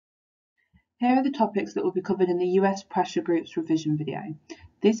Here are the topics that will be covered in the US pressure groups revision video.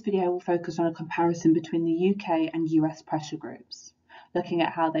 This video will focus on a comparison between the UK and US pressure groups, looking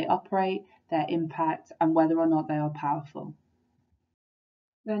at how they operate, their impact, and whether or not they are powerful.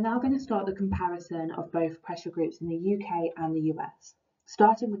 We're now going to start the comparison of both pressure groups in the UK and the US,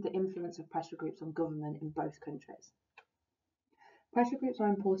 starting with the influence of pressure groups on government in both countries. Pressure groups are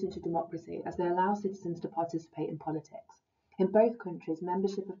important to democracy as they allow citizens to participate in politics. In both countries,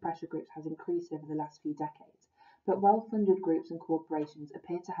 membership of pressure groups has increased over the last few decades, but well-funded groups and corporations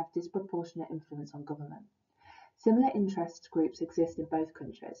appear to have disproportionate influence on government. Similar interest groups exist in both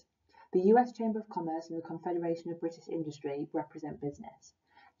countries. The US Chamber of Commerce and the Confederation of British Industry represent business.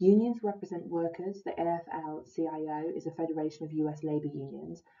 Unions represent workers. The AFL-CIO is a federation of US labour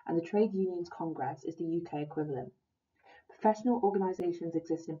unions, and the Trade Unions Congress is the UK equivalent. Professional organisations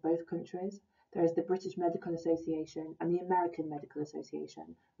exist in both countries. There is the British Medical Association and the American Medical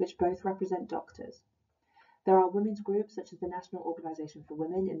Association, which both represent doctors. There are women's groups such as the National Organisation for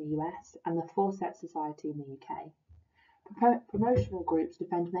Women in the US and the Fawcett Society in the UK. Promotional groups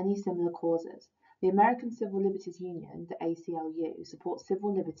defend many similar causes. The American Civil Liberties Union, the ACLU, supports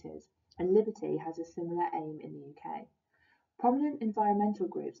civil liberties, and Liberty has a similar aim in the UK. Prominent environmental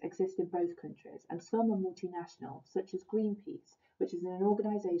groups exist in both countries, and some are multinational, such as Greenpeace, which is an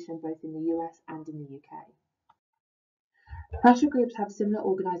organisation both in the US and in the UK. Pressure groups have similar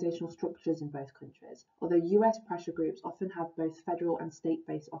organisational structures in both countries, although US pressure groups often have both federal and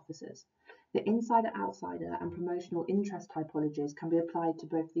state-based offices. The insider-outsider and promotional interest typologies can be applied to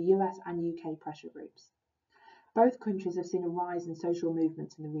both the US and UK pressure groups. Both countries have seen a rise in social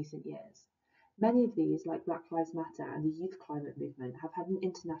movements in the recent years. Many of these, like Black Lives Matter and the youth climate movement, have had an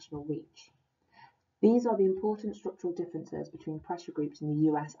international reach. These are the important structural differences between pressure groups in the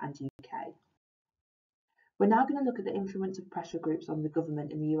US and UK. We're now going to look at the influence of pressure groups on the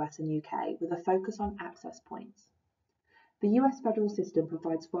government in the US and UK with a focus on access points. The US federal system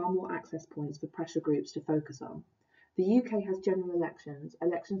provides far more access points for pressure groups to focus on. The UK has general elections,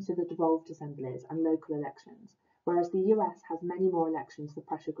 elections to the devolved assemblies, and local elections, whereas the US has many more elections for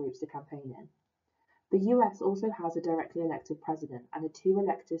pressure groups to campaign in. The US also has a directly elected president and 2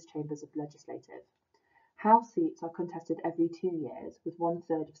 elected chambers of legislative. House seats are contested every 2 years, with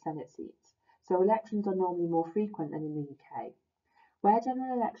 1/3 of Senate seats, so elections are normally more frequent than in the UK. Where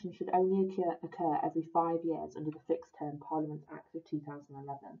general elections should only occur every 5 years under the Fixed Term Parliament Act of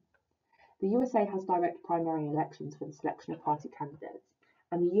 2011. The USA has direct primary elections for the selection of party candidates,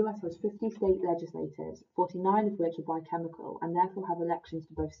 and the US has 50 state legislatures, 49 of which are bicameral and therefore have elections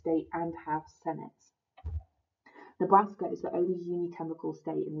to both state and House Senates. Nebraska is the only unicameral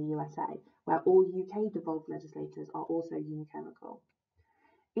state in the USA, where all UK devolved legislatures are also unicameral.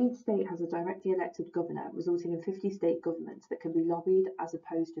 Each state has a directly elected governor, resulting in 50 state governments that can be lobbied as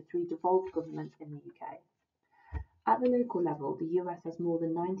opposed to 3 devolved governments in the UK. At the local level, the US has more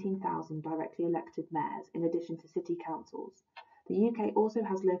than 19,000 directly elected mayors in addition to city councils. The UK also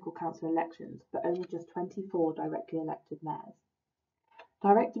has local council elections, but only just 24 directly elected mayors.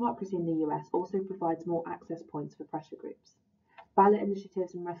 Direct democracy in the US also provides more access points for pressure groups. Ballot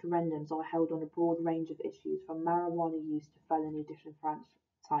initiatives and referendums are held on a broad range of issues, from marijuana use to felony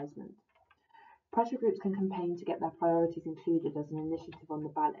disenfranchisement. Pressure groups can campaign to get their priorities included as an initiative on the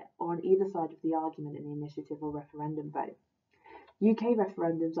ballot, or on either side of the argument in the initiative or referendum vote. UK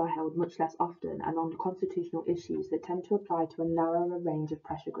referendums are held much less often and on constitutional issues that tend to apply to a narrower range of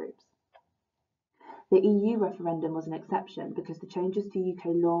pressure groups. The EU referendum was an exception because the changes to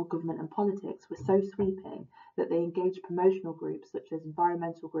UK law, government and politics were so sweeping that they engaged promotional groups such as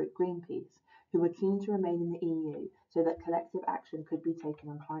environmental group Greenpeace, who were keen to remain in the EU so that collective action could be taken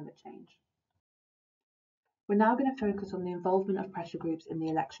on climate change. We're now going to focus on the involvement of pressure groups in the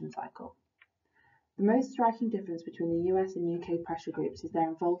election cycle. The most striking difference between the US and UK pressure groups is their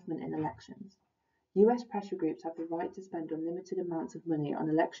involvement in elections. US pressure groups have the right to spend unlimited amounts of money on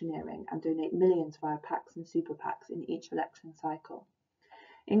electioneering and donate millions via PACs and super PACs in each election cycle.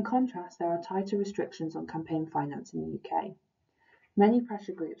 In contrast, there are tighter restrictions on campaign finance in the UK. Many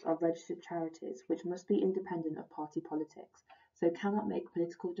pressure groups are registered charities which must be independent of party politics, so cannot make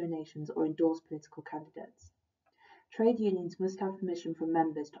political donations or endorse political candidates. Trade unions must have permission from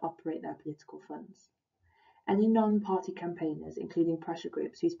members to operate their political funds. Any non-party campaigners, including pressure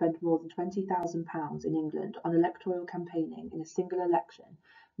groups who spend more than £20,000 in England on electoral campaigning in a single election,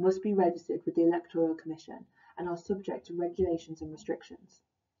 must be registered with the Electoral Commission and are subject to regulations and restrictions.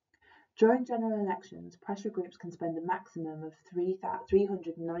 During general elections, pressure groups can spend a maximum of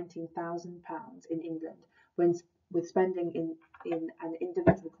 £319,000 in England, with spending in an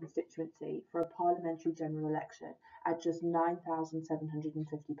individual constituency for a parliamentary general election at just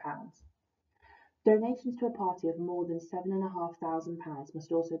 £9,750. Donations to a party of more than £7,500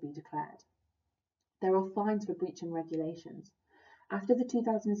 must also be declared. There are fines for breaching regulations. After the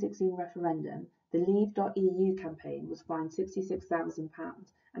 2016 referendum, the Leave.eu campaign was fined £66,000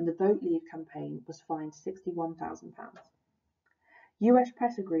 and the Vote Leave campaign was fined £61,000. US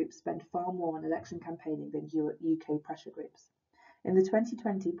pressure groups spend far more on election campaigning than UK pressure groups. In the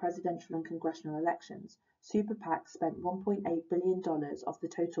 2020 presidential and congressional elections, super PACs spent $1.8 billion of the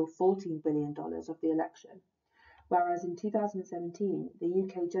total $14 billion of the election, whereas in 2017, the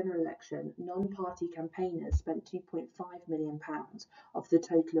UK general election, non-party campaigners spent £2.5 million of the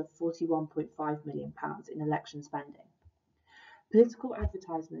total of £41.5 million in election spending. Political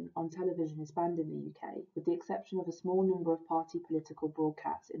advertisement on television is banned in the UK, with the exception of a small number of party political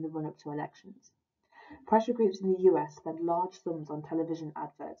broadcasts in the run-up to elections. Pressure groups in the US spend large sums on television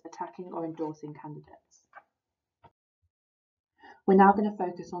adverts attacking or endorsing candidates. We're now going to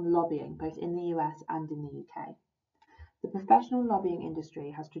focus on lobbying, both in the US and in the UK. The professional lobbying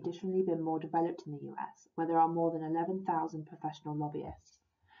industry has traditionally been more developed in the US, where there are more than 11,000 professional lobbyists.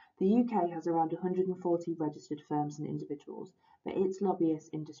 The UK has around 140 registered firms and individuals, but its lobbyist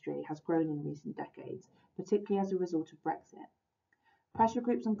industry has grown in recent decades, particularly as a result of Brexit. Pressure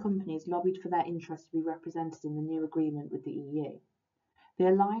groups and companies lobbied for their interests to be represented in the new agreement with the EU. The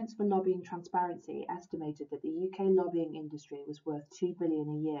Alliance for Lobbying Transparency estimated that the UK lobbying industry was worth $2 billion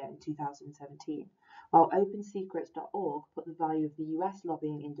a year in 2017, while OpenSecrets.org put the value of the US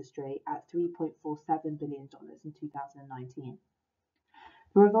lobbying industry at $3.47 billion in 2019.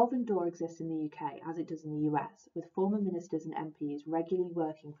 The revolving door exists in the UK as it does in the US, with former ministers and MPs regularly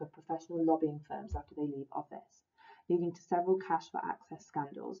working for professional lobbying firms after they leave office, leading to several cash for access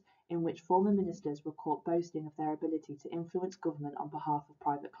scandals in which former ministers were caught boasting of their ability to influence government on behalf of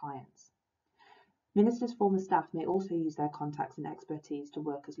private clients. Ministers' former staff may also use their contacts and expertise to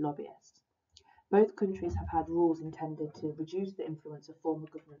work as lobbyists. Both countries have had rules intended to reduce the influence of former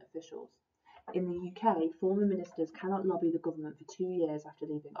government officials. In the UK, former ministers cannot lobby the government for 2 years after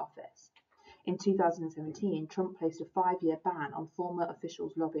leaving office. In 2017, Trump placed a 5-year ban on former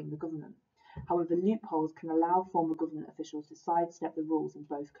officials lobbying the government. However, loopholes can allow former government officials to sidestep the rules in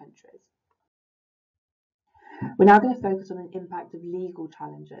both countries. We're now going to focus on an impact of legal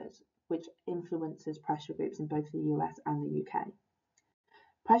challenges, which influences pressure groups in both the US and the UK.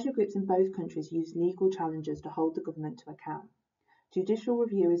 Pressure groups in both countries use legal challenges to hold the government to account. Judicial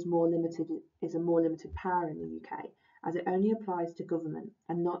review is a more limited power in the UK, as it only applies to government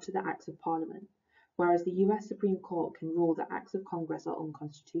and not to the acts of Parliament, whereas the US Supreme Court can rule that acts of Congress are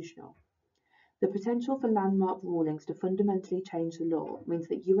unconstitutional. The potential for landmark rulings to fundamentally change the law means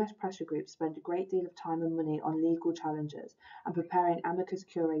that US pressure groups spend a great deal of time and money on legal challenges and preparing amicus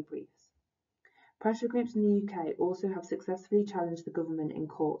curiae briefs. Pressure groups in the UK also have successfully challenged the government in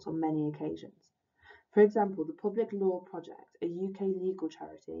courts on many occasions. For example, the Public Law Project, a UK legal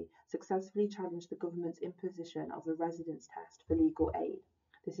charity, successfully challenged the government's imposition of a residence test for legal aid.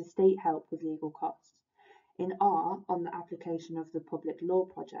 This is state help with legal costs. In R, on the application of the Public Law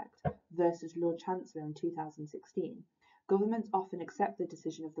Project versus Lord Chancellor in 2016, governments often accept the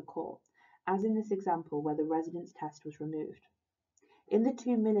decision of the court, as in this example where the residence test was removed. In the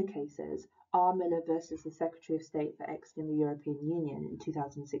two Miller cases, R. Miller versus the Secretary of State for exiting the European Union in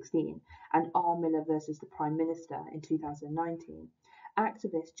 2016 and R. Miller versus the Prime Minister in 2019,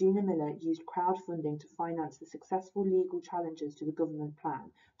 activist Gina Miller used crowdfunding to finance the successful legal challenges to the government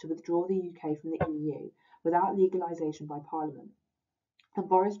plan to withdraw the UK from the EU without legalisation by Parliament, and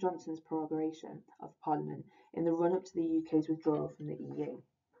Boris Johnson's prorogation of Parliament in the run-up to the UK's withdrawal from the EU.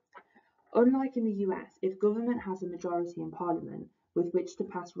 Unlike in the US, if government has a majority in Parliament with which to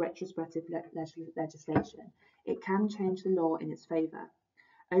pass retrospective legislation, it can change the law in its favour,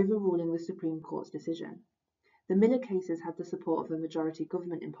 overruling the Supreme Court's decision. The Miller cases had the support of a majority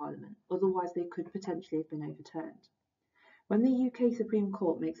government in Parliament, otherwise they could potentially have been overturned. When the UK Supreme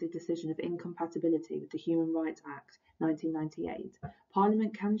Court makes a decision of incompatibility with the Human Rights Act 1998,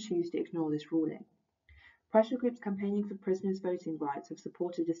 Parliament can choose to ignore this ruling. Pressure groups campaigning for prisoners' voting rights have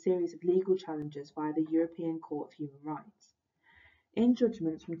supported a series of legal challenges via the European Court of Human Rights. In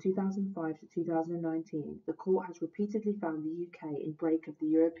judgments from 2005 to 2019, the court has repeatedly found the UK in break of the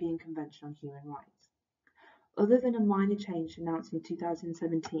European Convention on Human Rights. Other than a minor change announced in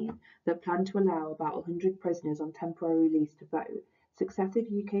 2017 that planned to allow about 100 prisoners on temporary release to vote, successive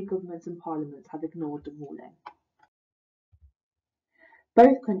UK governments and parliaments have ignored the ruling.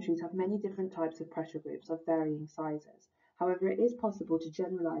 Both countries have many different types of pressure groups of varying sizes. However, it is possible to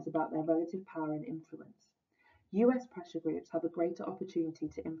generalise about their relative power and influence. US pressure groups have a greater opportunity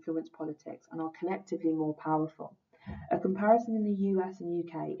to influence politics and are collectively more powerful. A comparison in the US and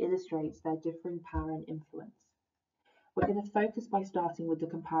UK illustrates their differing power and influence. We're going to focus by starting with the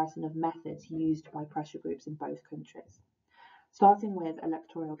comparison of methods used by pressure groups in both countries, starting with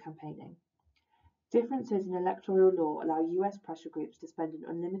electoral campaigning. Differences in electoral law allow US pressure groups to spend an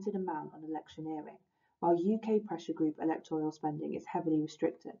unlimited amount on electioneering, while UK pressure group electoral spending is heavily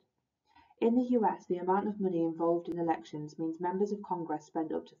restricted. In the US, the amount of money involved in elections means members of Congress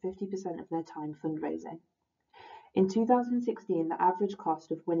spend up to 50% of their time fundraising. In 2016, the average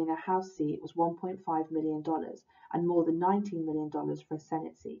cost of winning a House seat was $1.5 million and more than $19 million for a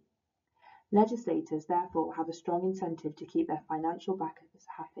Senate seat. Legislators therefore have a strong incentive to keep their financial backers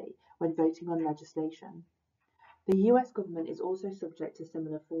happy when voting on legislation. The US government is also subject to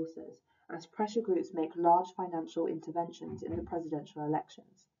similar forces, as pressure groups make large financial interventions in the presidential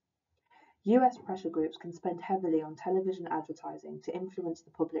elections. US pressure groups can spend heavily on television advertising to influence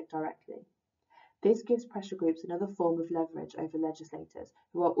the public directly. This gives pressure groups another form of leverage over legislators,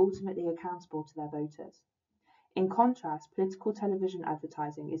 who are ultimately accountable to their voters. In contrast, political television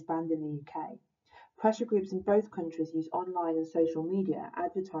advertising is banned in the UK. Pressure groups in both countries use online and social media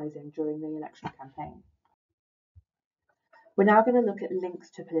advertising during the election campaign. We're now going to look at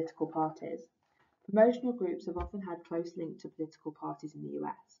links to political parties. Promotional groups have often had close links to political parties in the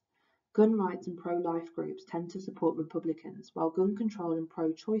US. Gun rights and pro-life groups tend to support Republicans, while gun control and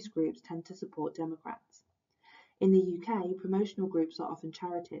pro-choice groups tend to support Democrats. In the UK, promotional groups are often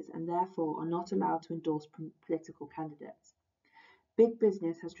charities and therefore are not allowed to endorse political candidates. Big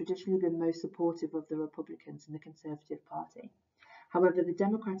business has traditionally been most supportive of the Republicans and the Conservative Party. However, the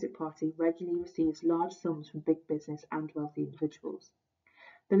Democratic Party regularly receives large sums from big business and wealthy individuals.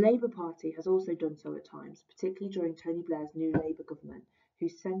 The Labour Party has also done so at times, particularly during Tony Blair's new Labour government,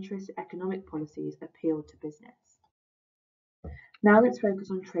 whose centrist economic policies appealed to business. Now let's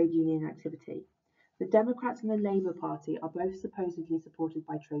focus on trade union activity. The Democrats and the Labour Party are both supposedly supported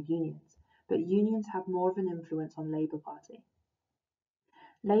by trade unions, but unions have more of an influence on Labour Party.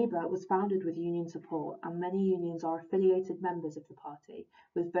 Labour was founded with union support, and many unions are affiliated members of the party,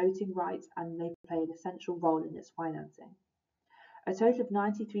 with voting rights, and they play an essential role in its financing. A total of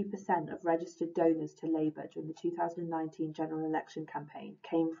 93% of registered donors to Labour during the 2019 general election campaign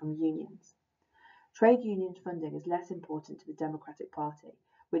came from unions. Trade union funding is less important to the Democratic Party,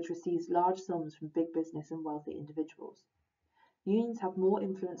 which receives large sums from big business and wealthy individuals. Unions have more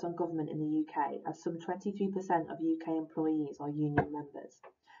influence on government in the UK, as some 23% of UK employees are union members,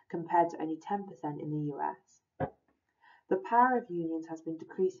 compared to only 10% in the US. The power of unions has been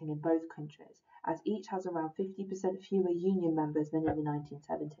decreasing in both countries, as each has around 50% fewer union members than in the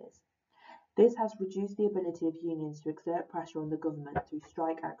 1970s. This has reduced the ability of unions to exert pressure on the government through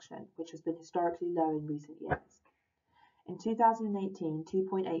strike action, which has been historically low in recent years. In 2018,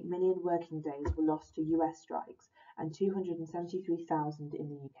 2.8 million working days were lost to US strikes and 273,000 in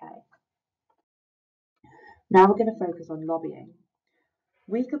the UK. Now we're going to focus on lobbying.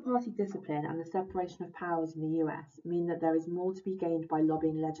 Weaker party discipline and the separation of powers in the US mean that there is more to be gained by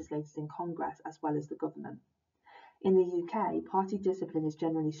lobbying legislators in Congress as well as the government. In the UK, party discipline is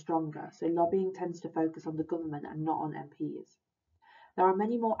generally stronger, so lobbying tends to focus on the government and not on MPs. There are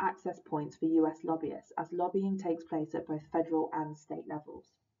many more access points for US lobbyists, as lobbying takes place at both federal and state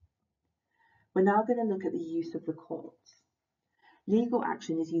levels. We're now going to look at the use of the courts. Legal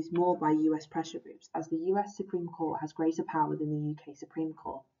action is used more by US pressure groups, as the US Supreme Court has greater power than the UK Supreme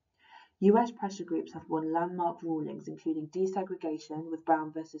Court. US pressure groups have won landmark rulings including desegregation with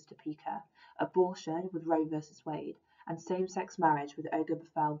Brown versus Topeka, abortion with Roe versus Wade, and same-sex marriage with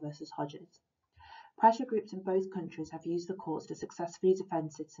Obergefell versus Hodges. Pressure groups in both countries have used the courts to successfully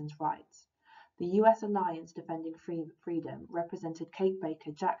defend citizens' rights. The US Alliance Defending Freedom represented cake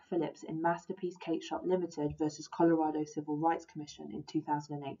baker Jack Phillips in Masterpiece Cake Shop Limited versus Colorado Civil Rights Commission in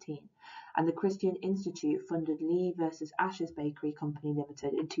 2018, and the Christian Institute funded Lee versus Ashes Bakery Company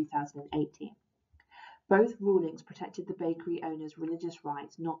Limited in 2018. Both rulings protected the bakery owner's religious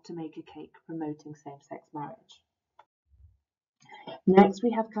rights not to make a cake promoting same-sex marriage. Next,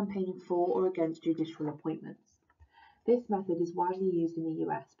 we have campaigning for or against judicial appointments. This method is widely used in the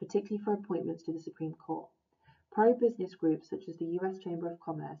US, particularly for appointments to the Supreme Court. Pro-business groups such as the US Chamber of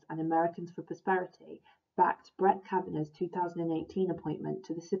Commerce and Americans for Prosperity backed Brett Kavanaugh's 2018 appointment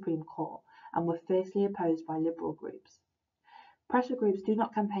to the Supreme Court and were fiercely opposed by liberal groups. Pressure groups do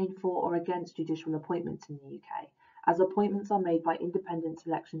not campaign for or against judicial appointments in the UK, as appointments are made by independent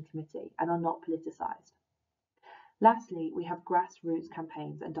selection committee and are not politicised. Lastly, we have grassroots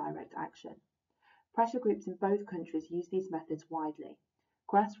campaigns and direct action. Pressure groups in both countries use these methods widely.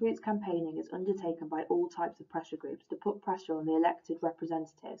 Grassroots campaigning is undertaken by all types of pressure groups to put pressure on the elected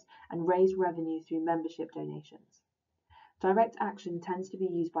representatives and raise revenue through membership donations. Direct action tends to be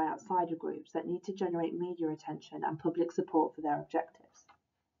used by outsider groups that need to generate media attention and public support for their objectives.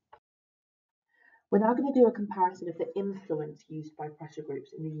 We're now going to do a comparison of the influence used by pressure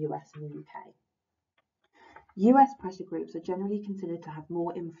groups in the US and the UK. US pressure groups are generally considered to have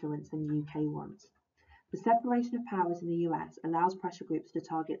more influence than UK ones. The separation of powers in the US allows pressure groups to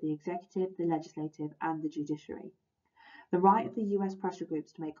target the executive, the legislative, and the judiciary. The right of the US pressure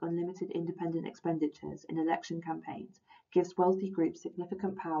groups to make unlimited independent expenditures in election campaigns gives wealthy groups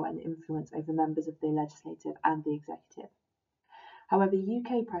significant power and influence over members of the legislative and the executive. However,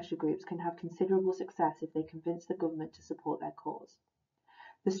 UK pressure groups can have considerable success if they convince the government to support their cause.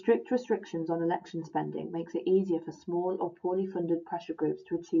 The strict restrictions on election spending makes it easier for small or poorly funded pressure groups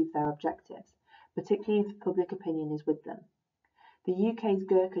to achieve their objectives, particularly if public opinion is with them. The UK's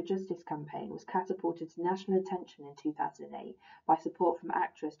Gurkha Justice campaign was catapulted to national attention in 2008 by support from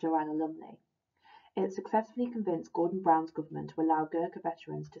actress Joanna Lumley. It successfully convinced Gordon Brown's government to allow Gurkha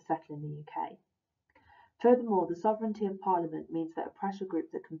veterans to settle in the UK. Furthermore, the sovereignty of Parliament means that a pressure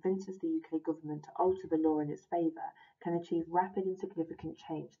group that convinces the UK government to alter the law in its favour can achieve rapid and significant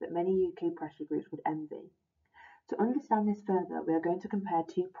change that many UK pressure groups would envy. To understand this further, we are going to compare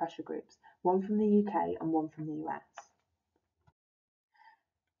two pressure groups, one from the UK and one from the US.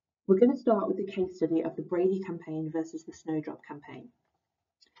 We're going to start with the case study of the Brady campaign versus the Snowdrop campaign.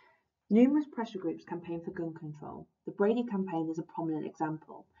 Numerous pressure groups campaign for gun control. The Brady campaign is a prominent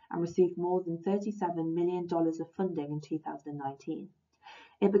example and received more than $37 million of funding in 2019.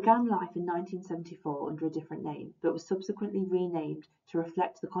 It began life in 1974 under a different name, but was subsequently renamed to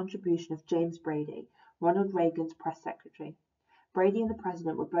reflect the contribution of James Brady, Ronald Reagan's press secretary. Brady and the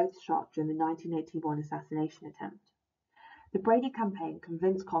president were both shot during the 1981 assassination attempt. The Brady campaign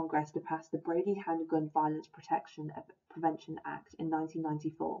convinced Congress to pass the Brady Handgun Violence Prevention Act in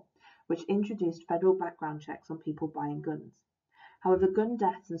 1994, which introduced federal background checks on people buying guns. However, gun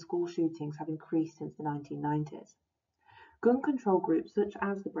deaths and school shootings have increased since the 1990s. Gun control groups such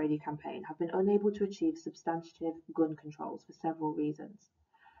as the Brady campaign have been unable to achieve substantive gun controls for several reasons.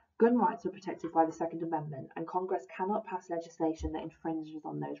 Gun rights are protected by the Second Amendment, and Congress cannot pass legislation that infringes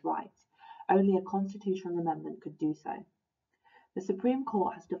on those rights. Only a constitutional amendment could do so. The Supreme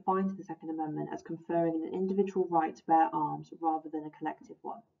Court has defined the Second Amendment as conferring an individual right to bear arms rather than a collective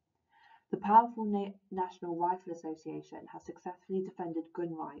one. The powerful National Rifle Association has successfully defended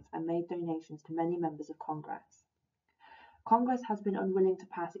gun rights and made donations to many members of Congress. Congress has been unwilling to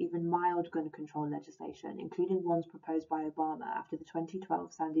pass even mild gun control legislation, including ones proposed by Obama after the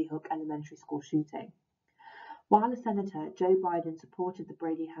 2012 Sandy Hook Elementary School shooting. While a senator, Joe Biden supported the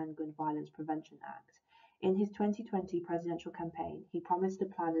Brady Handgun Violence Prevention Act. In his 2020 presidential campaign, he promised to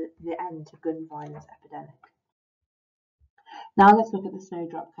plan the end to gun violence epidemic. Now let's look at the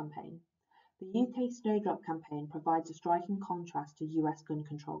Snowdrop campaign. The UK Snowdrop campaign provides a striking contrast to US gun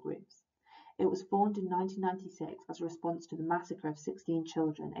control groups. It was formed in 1996 as a response to the massacre of 16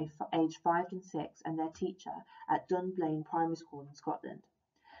 children aged 5 and 6 and their teacher at Dunblane Primary School in Scotland.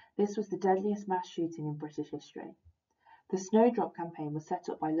 This was the deadliest mass shooting in British history. The Snowdrop campaign was set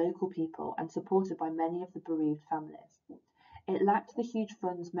up by local people and supported by many of the bereaved families. It lacked the huge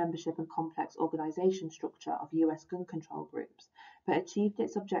funds, membership and complex organisation structure of US gun control groups, but achieved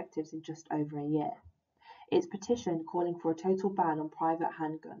its objectives in just over a year. Its petition calling for a total ban on private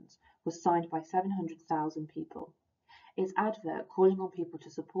handguns was signed by 700,000 people. Its advert calling on people to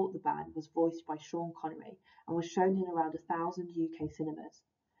support the ban was voiced by Sean Connery and was shown in around 1,000 UK cinemas.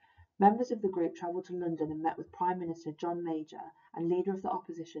 Members of the group travelled to London and met with Prime Minister John Major and Leader of the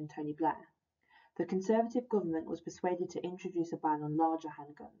Opposition Tony Blair. The Conservative government was persuaded to introduce a ban on larger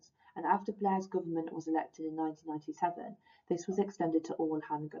handguns, and after Blair's government was elected in 1997, this was extended to all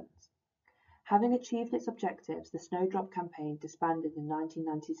handguns. Having achieved its objectives, the Snowdrop campaign disbanded in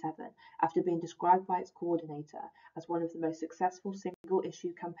 1997 after being described by its coordinator as one of the most successful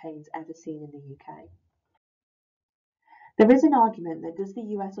single-issue campaigns ever seen in the UK. There is an argument that does the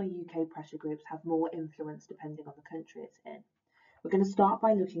US or UK pressure groups have more influence depending on the country it's in. We're going to start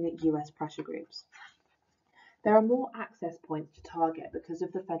by looking at US pressure groups. There are more access points to target because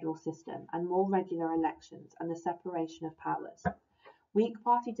of the federal system and more regular elections and the separation of powers. Weak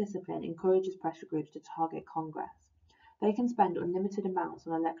party discipline encourages pressure groups to target Congress. They can spend unlimited amounts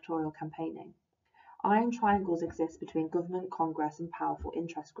on electoral campaigning. Iron triangles exist between government, Congress and powerful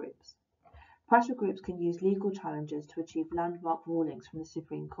interest groups. Pressure groups can use legal challenges to achieve landmark rulings from the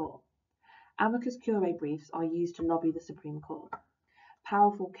Supreme Court. Amicus curiae briefs are used to lobby the Supreme Court.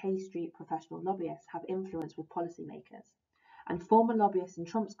 Powerful K Street professional lobbyists have influence with policymakers, and former lobbyists in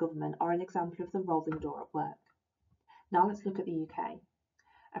Trump's government are an example of the revolving door at work. Now let's look at the UK.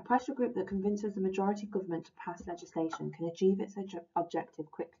 A pressure group that convinces the majority government to pass legislation can achieve its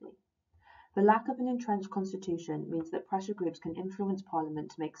objective quickly. The lack of an entrenched constitution means that pressure groups can influence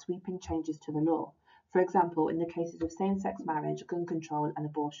Parliament to make sweeping changes to the law, for example in the cases of same-sex marriage, gun control and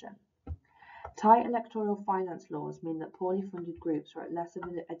abortion. Tight electoral finance laws mean that poorly funded groups are at less of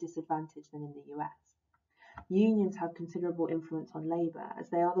a disadvantage than in the US. Unions have considerable influence on Labour as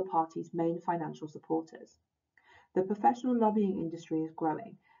they are the party's main financial supporters. The professional lobbying industry is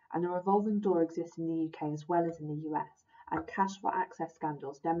growing, and a revolving door exists in the UK as well as in the US, and cash for access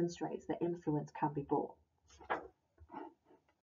scandals demonstrates that influence can be bought.